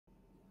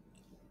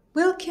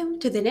Welcome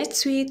to the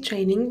NetSuite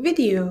training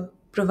video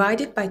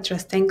provided by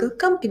Triangle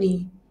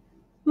Company.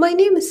 My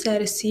name is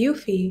Sarah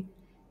Siyufi,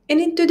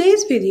 and in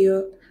today's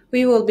video,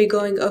 we will be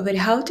going over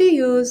how to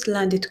use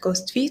landed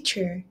cost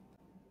feature.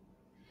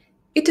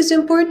 It is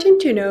important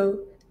to know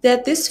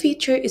that this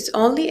feature is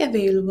only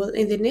available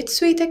in the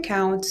NetSuite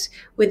accounts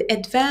with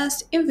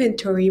Advanced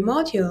Inventory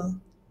module.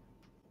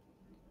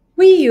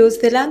 We use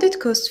the landed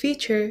cost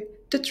feature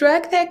to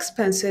track the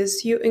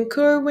expenses you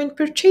incur when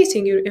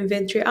purchasing your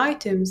inventory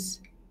items.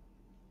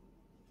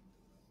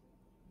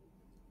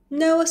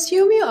 Now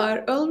assume you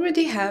are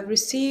already have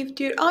received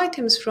your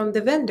items from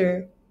the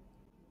vendor.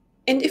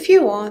 And if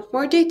you want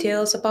more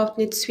details about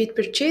NetSuite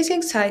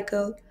purchasing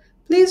cycle,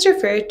 please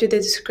refer to the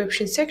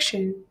description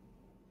section.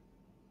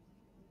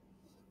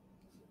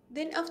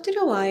 Then after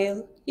a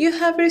while, you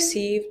have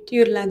received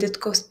your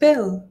landed cost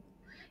bill,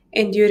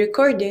 and you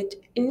record it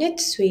in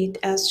NetSuite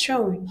as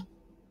shown.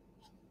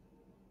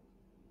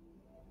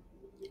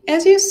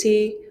 As you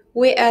see,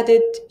 we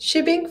added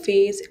shipping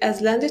fees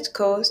as landed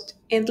cost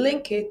and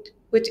link it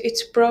with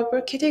its proper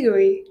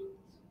category,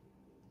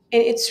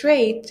 and its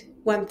rate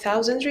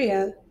 1000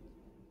 Riyal.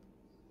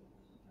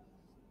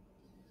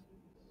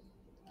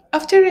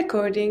 After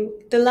recording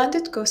the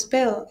landed cost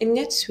bill in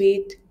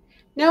NetSuite,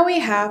 now we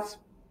have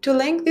to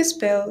link this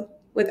bill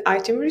with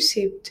item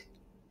receipt.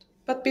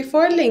 But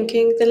before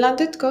linking the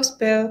landed cost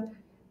bill,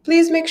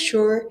 please make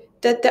sure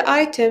that the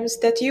items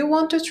that you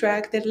want to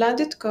track their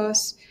landed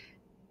costs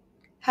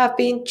have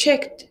been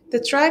checked the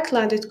Track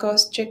Landed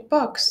Cost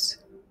checkbox.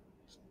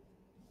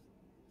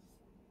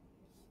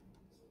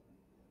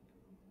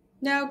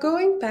 Now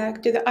going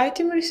back to the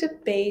item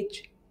receipt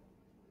page,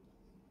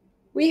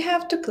 we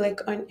have to click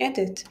on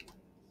Edit.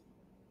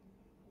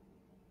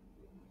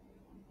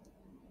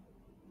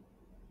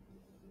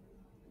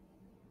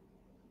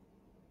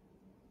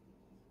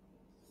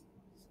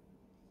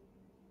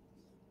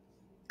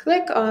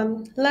 Click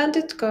on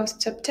Landed Cost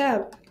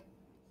subtab.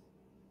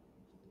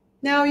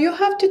 Now you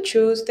have to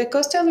choose the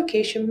Cost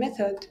Allocation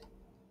Method.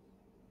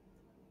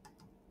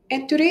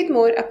 And to read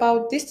more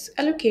about this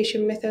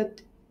allocation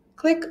method,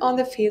 click on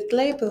the field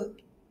label.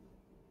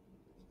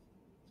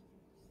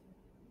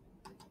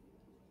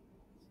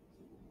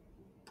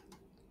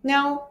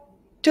 Now,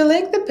 to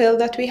link the bill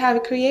that we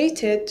have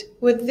created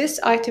with this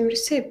item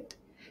receipt,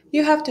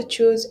 you have to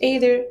choose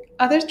either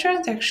Other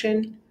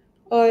Transaction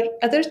or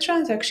Other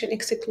Transaction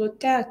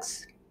Exclude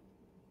Tax.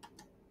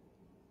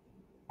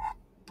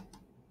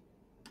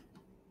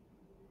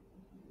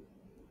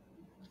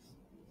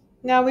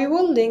 Now we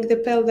will link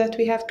the bill that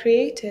we have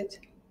created.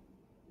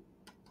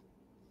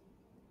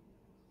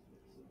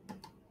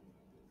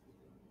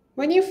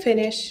 When you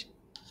finish,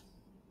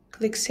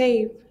 click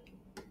Save.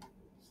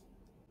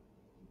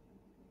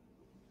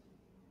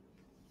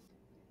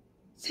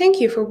 Thank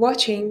you for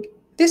watching.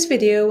 This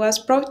video was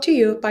brought to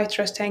you by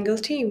Triangle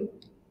team.